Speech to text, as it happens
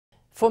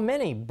For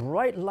many,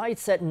 bright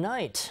lights at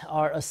night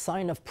are a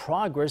sign of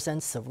progress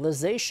and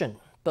civilization.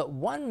 But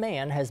one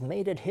man has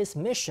made it his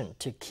mission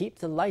to keep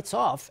the lights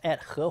off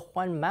at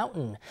Hehuan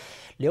Mountain.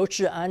 Liu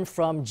Chih-an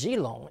from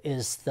Keelung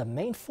is the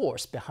main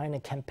force behind a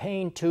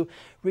campaign to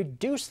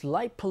reduce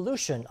light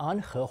pollution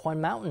on Hehuan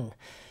Mountain.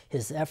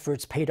 His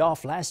efforts paid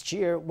off last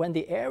year when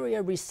the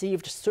area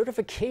received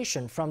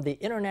certification from the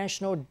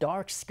International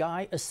Dark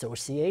Sky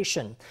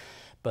Association.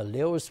 But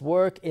Liu's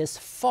work is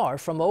far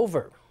from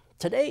over.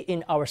 Today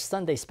in our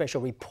Sunday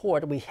special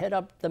report, we head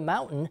up the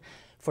mountain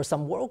for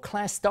some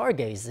world-class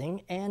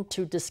stargazing and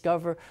to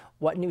discover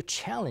what new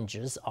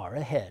challenges are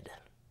ahead.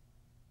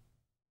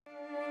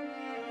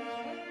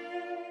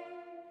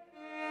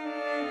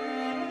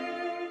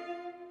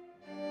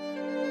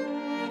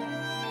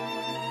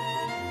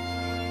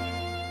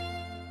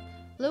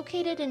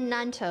 Located in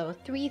Nantou,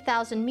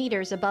 3,000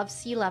 meters above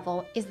sea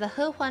level, is the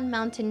Hehuan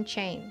Mountain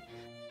chain.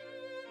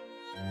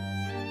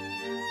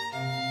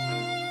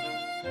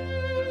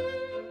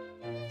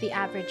 The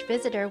average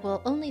visitor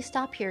will only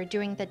stop here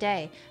during the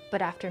day,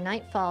 but after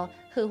nightfall,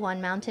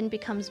 Hehuan Mountain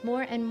becomes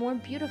more and more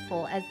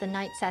beautiful as the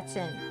night sets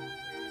in.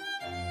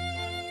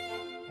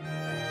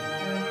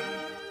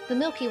 The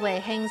Milky Way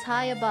hangs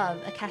high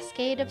above, a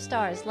cascade of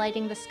stars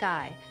lighting the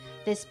sky.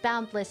 This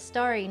boundless,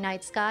 starry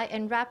night sky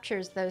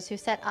enraptures those who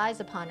set eyes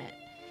upon it.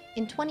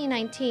 In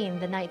 2019,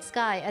 the night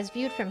sky, as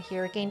viewed from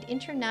here, gained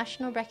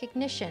international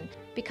recognition,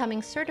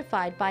 becoming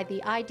certified by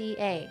the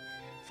IDA.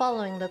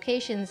 Following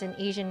locations in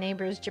Asian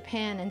neighbors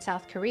Japan and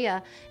South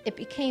Korea, it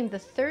became the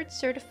third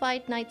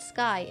certified night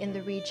sky in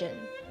the region.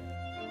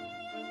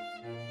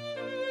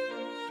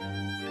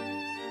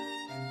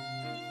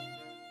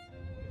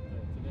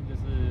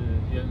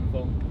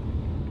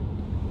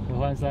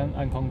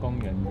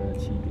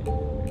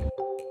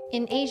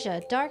 In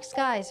Asia, dark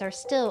skies are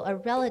still a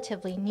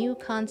relatively new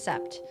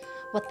concept.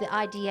 What the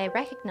IDA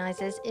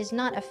recognizes is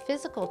not a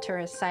physical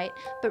tourist site,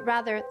 but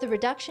rather the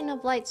reduction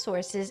of light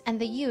sources and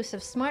the use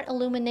of smart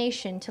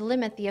illumination to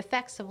limit the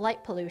effects of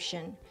light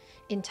pollution.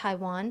 In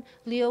Taiwan,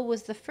 Liu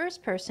was the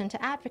first person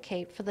to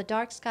advocate for the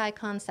dark sky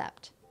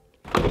concept.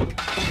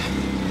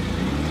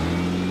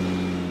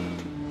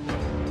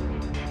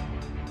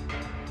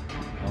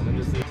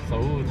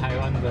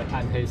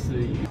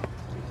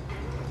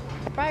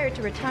 Prior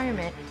to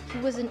retirement, he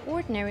was an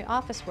ordinary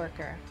office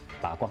worker.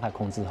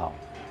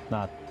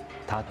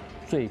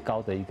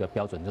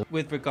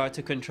 With regard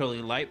to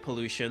controlling light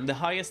pollution, the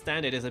highest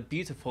standard is a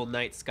beautiful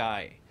night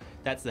sky.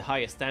 That's the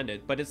highest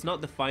standard, but it's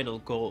not the final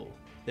goal.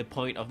 The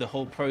point of the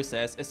whole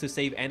process is to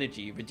save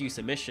energy, reduce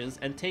emissions,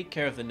 and take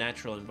care of the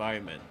natural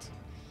environment.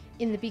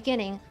 In the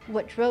beginning,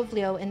 what drove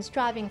Liu in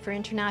striving for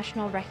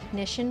international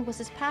recognition was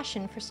his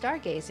passion for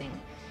stargazing.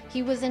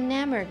 He was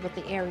enamored with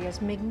the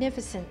area's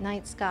magnificent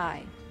night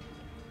sky.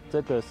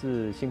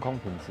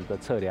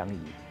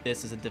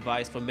 This is a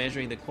device for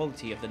measuring the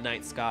quality of the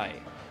night sky.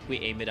 We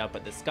aim it up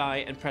at the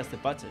sky and press the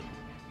button.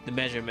 The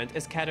measurement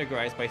is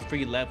categorized by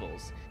 3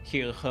 levels.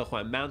 Here in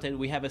Hehuan Mountain,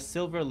 we have a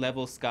silver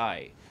level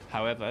sky.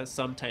 However,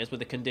 sometimes when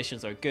the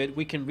conditions are good,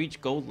 we can reach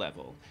gold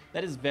level.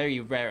 That is very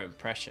rare and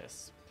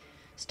precious.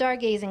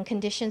 Stargazing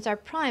conditions are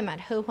prime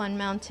at Hehuan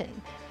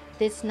Mountain.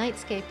 This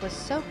nightscape was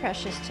so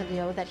precious to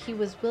Liu that he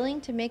was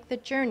willing to make the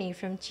journey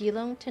from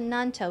Keelung to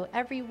Nantou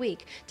every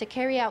week to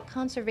carry out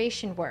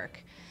conservation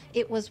work.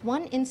 It was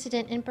one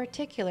incident in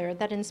particular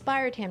that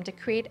inspired him to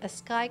create a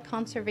sky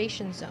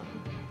conservation zone.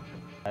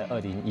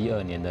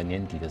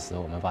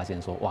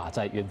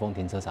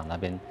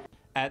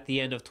 At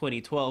the end of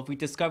 2012, we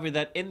discovered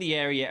that in the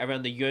area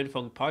around the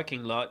Yuanfeng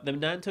parking lot, the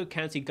Nantou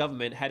County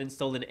government had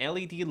installed an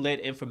LED-lit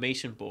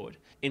information board.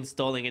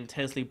 Installing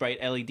intensely bright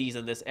LEDs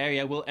in this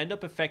area will end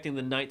up affecting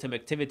the nighttime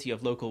activity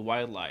of local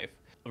wildlife.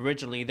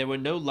 Originally, there were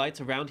no lights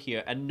around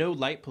here and no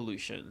light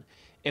pollution.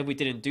 If we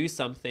didn't do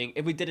something,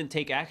 if we didn't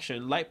take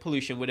action, light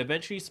pollution would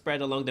eventually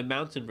spread along the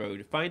mountain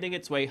road, finding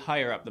its way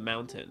higher up the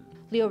mountain.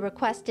 Liu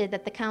requested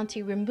that the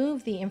county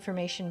remove the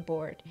information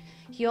board.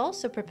 He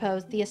also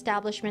proposed the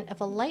establishment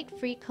of a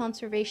light-free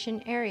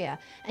conservation area,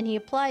 and he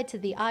applied to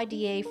the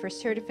IDA for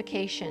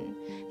certification.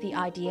 The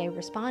IDA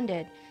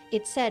responded.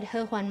 It said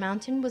Hehuan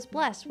Mountain was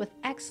blessed with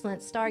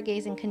excellent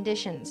stargazing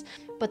conditions,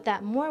 but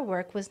that more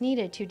work was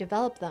needed to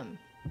develop them.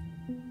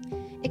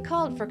 It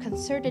called for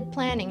concerted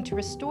planning to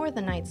restore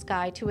the night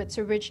sky to its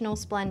original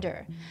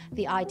splendor.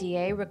 The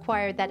IDA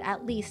required that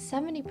at least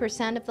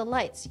 70% of the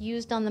lights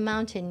used on the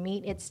mountain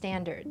meet its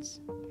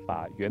standards.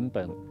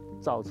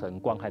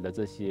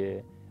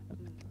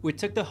 We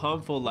took the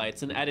harmful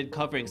lights and added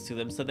coverings to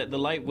them so that the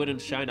light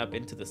wouldn't shine up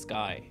into the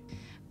sky.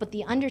 But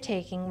the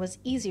undertaking was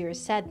easier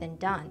said than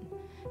done.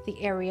 The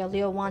area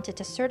Liu wanted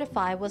to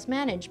certify was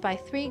managed by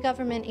 3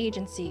 government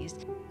agencies: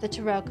 the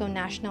Taroko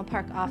National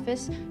Park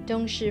Office,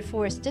 Dongshi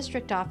Forest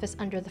District Office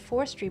under the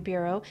Forestry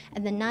Bureau,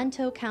 and the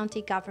Nantou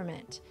County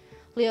government.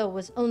 Liu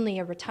was only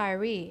a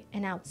retiree,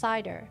 an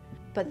outsider.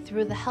 But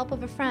through the help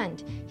of a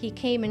friend, he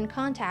came in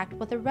contact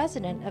with a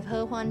resident of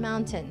Hehuan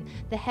Mountain,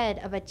 the head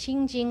of a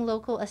Qingjing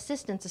Local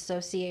Assistance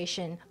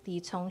Association,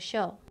 Li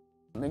Congxiu.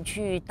 我们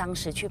当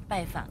时去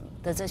拜访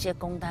的这些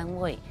公单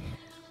位，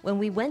 When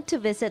we went to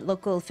visit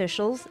local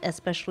officials,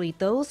 especially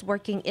those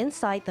working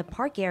inside the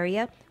park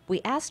area,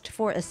 we asked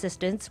for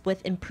assistance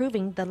with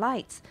improving the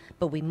lights,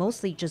 but we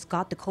mostly just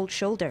got the cold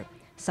shoulder.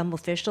 Some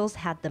officials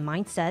had the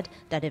mindset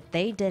that if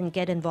they didn't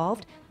get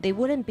involved, they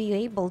wouldn't be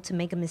able to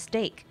make a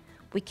mistake.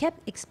 We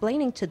kept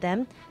explaining to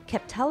them,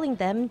 kept telling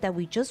them that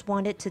we just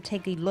wanted to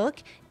take a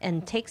look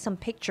and take some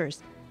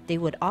pictures. They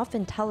would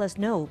often tell us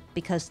no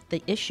because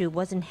the issue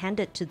wasn't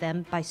handed to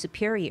them by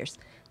superiors.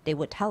 They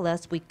would tell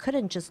us we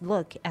couldn't just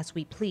look as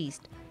we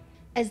pleased.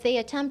 As they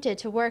attempted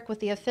to work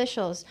with the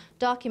officials,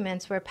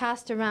 documents were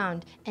passed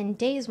around and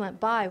days went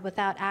by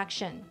without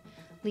action.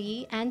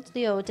 Li and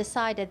Liu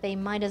decided they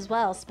might as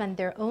well spend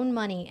their own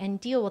money and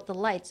deal with the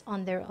lights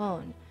on their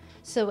own.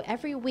 So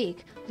every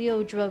week,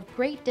 Liu drove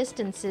great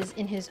distances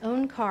in his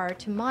own car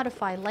to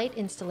modify light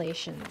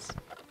installations.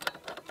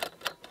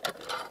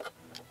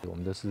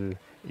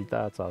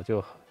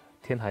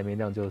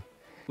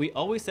 We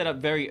always set up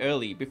very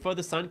early, before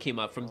the sun came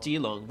up from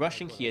Keelung,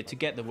 rushing here to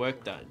get the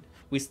work done.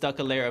 We stuck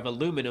a layer of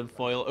aluminum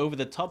foil over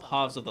the top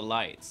halves of the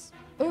lights.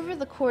 Over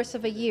the course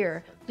of a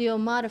year, Liu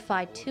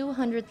modified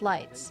 200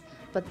 lights,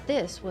 but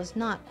this was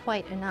not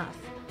quite enough.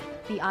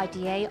 The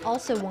IDA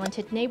also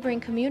wanted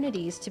neighboring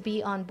communities to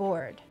be on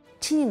board.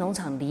 Qingjing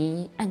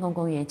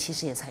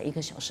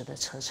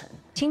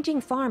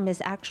Farm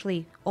is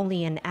actually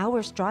only an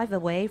hour's drive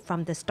away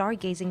from the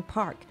stargazing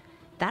park.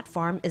 That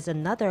farm is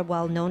another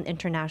well-known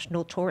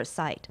international tourist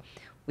site.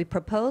 We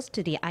proposed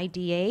to the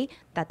IDA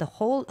that the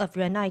whole of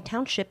Renai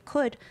Township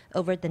could,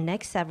 over the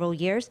next several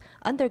years,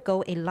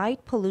 undergo a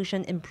light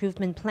pollution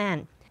improvement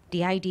plan.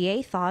 The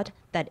IDA thought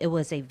that it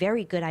was a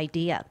very good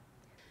idea.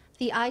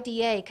 The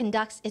IDA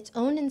conducts its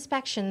own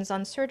inspections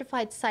on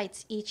certified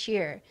sites each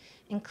year.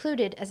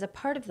 Included as a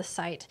part of the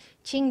site,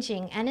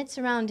 Qingjing and its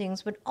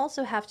surroundings would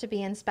also have to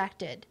be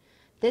inspected.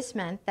 This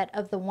meant that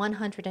of the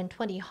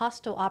 120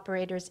 hostel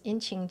operators in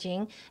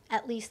Qingjing,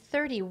 at least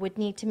 30 would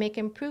need to make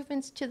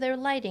improvements to their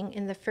lighting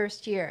in the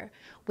first year.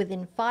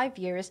 Within 5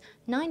 years,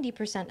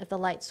 90% of the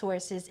light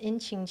sources in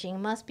Qingjing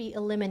must be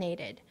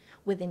eliminated.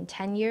 Within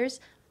 10 years,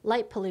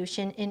 light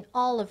pollution in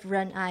all of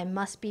Renai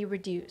must be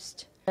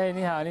reduced.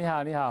 你好，你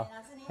好，你好。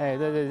对，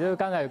就是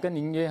刚才有跟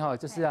您约哈，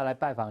就是要来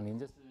拜访您，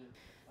就是。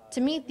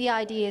 To meet the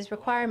IDA's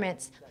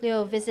requirements,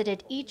 Liu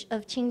visited each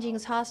of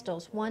Qingjing's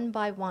hostels one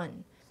by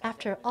one.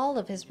 After all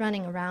of his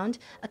running around,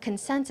 a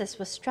consensus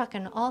was struck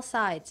on all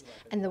sides,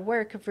 and the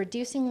work of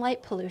reducing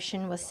light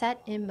pollution was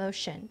set in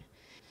motion.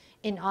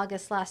 In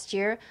August last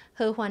year,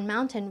 Hehuan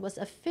Mountain was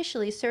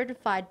officially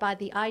certified by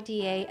the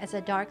IDA as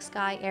a dark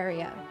sky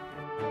area.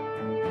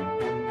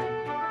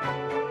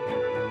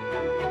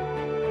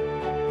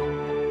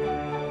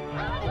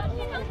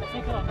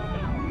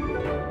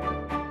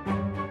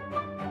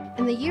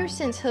 In the years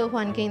since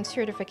Hehuan gained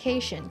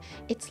certification,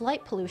 its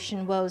light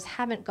pollution woes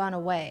haven't gone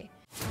away.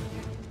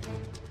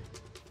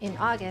 In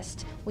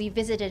August, we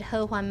visited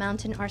Hehuan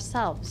Mountain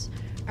ourselves.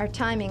 Our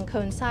timing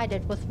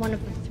coincided with one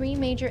of the 3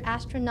 major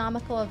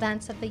astronomical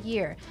events of the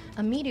year,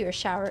 a meteor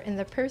shower in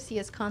the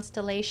Perseus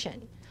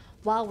constellation.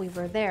 While we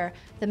were there,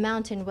 the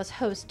mountain was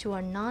host to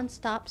a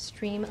non-stop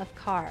stream of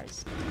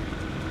cars.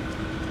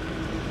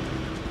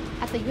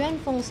 At the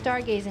Yuanfeng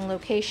stargazing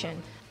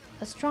location,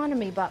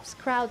 astronomy buffs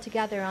crowd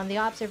together on the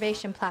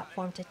observation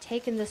platform to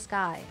take in the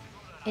sky.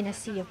 In a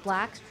sea of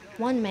blacks,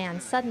 one man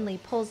suddenly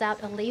pulls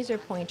out a laser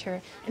pointer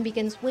and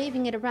begins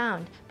waving it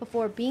around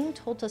before being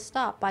told to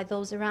stop by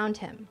those around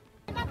him.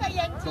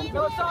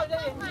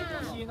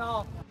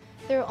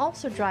 There are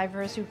also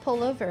drivers who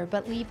pull over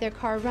but leave their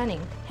car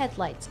running,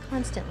 headlights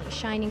constantly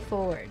shining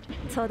forward.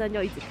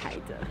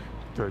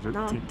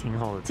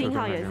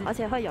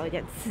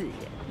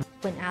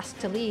 When asked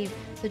to leave,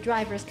 the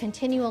drivers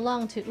continue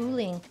along to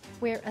Wuling,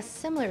 where a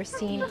similar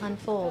scene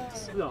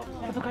unfolds.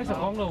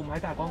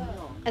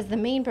 As the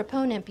main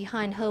proponent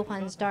behind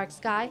Hehuan's dark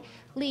sky,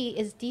 Li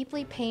is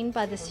deeply pained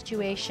by the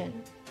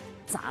situation.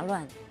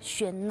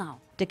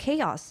 The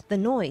chaos, the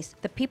noise,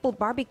 the people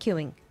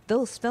barbecuing,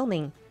 those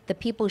filming, the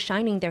people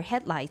shining their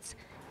headlights,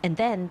 and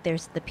then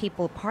there's the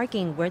people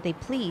parking where they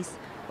please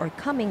or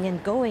coming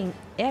and going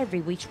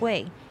every which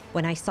way.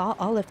 When I saw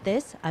all of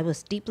this, I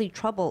was deeply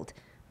troubled.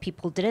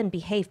 People didn't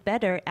behave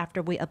better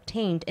after we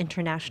obtained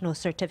international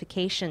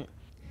certification.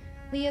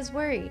 Li is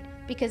worried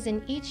because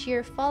in each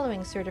year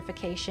following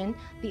certification,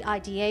 the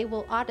IDA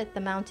will audit the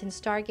mountain's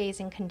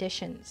stargazing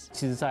conditions.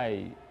 其实在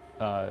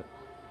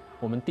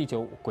我们地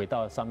球轨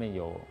道上面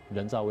有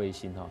人造卫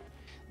星哈。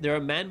 There are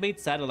man-made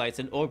satellites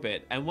in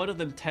orbit, and one of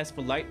them tests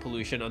for light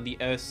pollution on the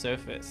Earth's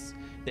surface.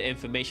 The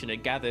information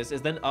it gathers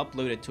is then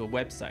uploaded to a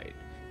website.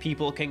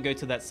 People can go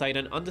to that site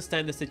and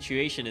understand the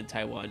situation in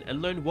Taiwan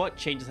and learn what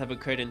changes have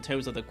occurred in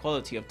terms of the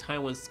quality of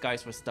Taiwan's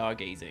skies for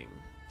stargazing.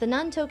 The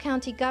Nantou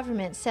County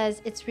government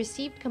says it's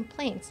received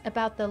complaints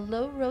about the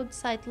low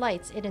roadside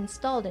lights it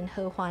installed in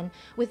Hehuan,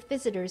 with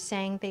visitors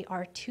saying they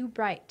are too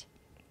bright.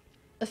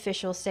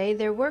 Officials say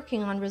they're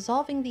working on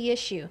resolving the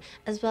issue,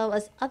 as well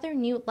as other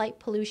new light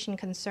pollution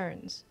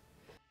concerns.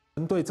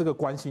 针对这个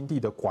关心地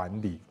的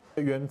管理，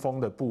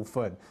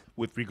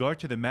 With regard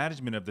to the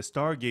management of the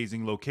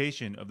stargazing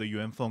location of the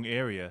Yuanfeng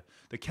area,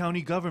 the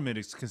county government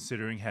is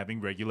considering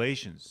having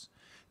regulations.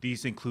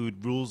 These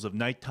include rules of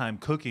nighttime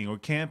cooking or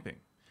camping.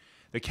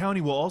 The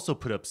county will also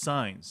put up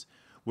signs.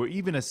 We're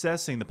even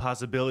assessing the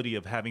possibility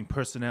of having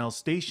personnel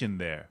stationed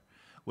there,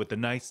 with the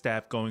night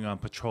staff going on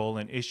patrol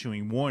and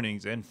issuing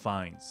warnings and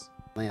fines.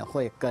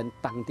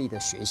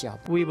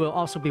 We will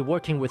also be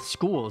working with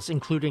schools,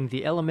 including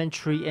the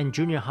elementary and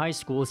junior high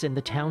schools in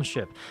the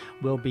township.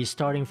 We'll be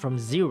starting from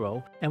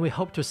zero, and we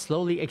hope to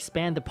slowly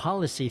expand the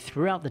policy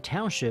throughout the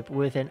township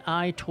with an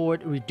eye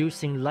toward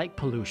reducing light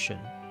pollution.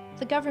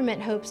 The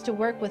government hopes to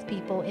work with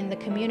people in the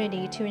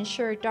community to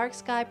ensure dark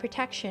sky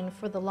protection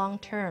for the long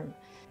term.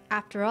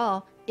 After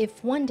all,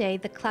 if one day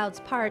the clouds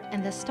part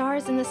and the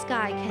stars in the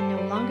sky can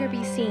no longer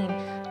be seen,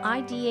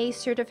 IDA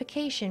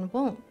certification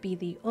won't be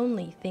the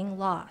only thing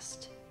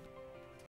lost.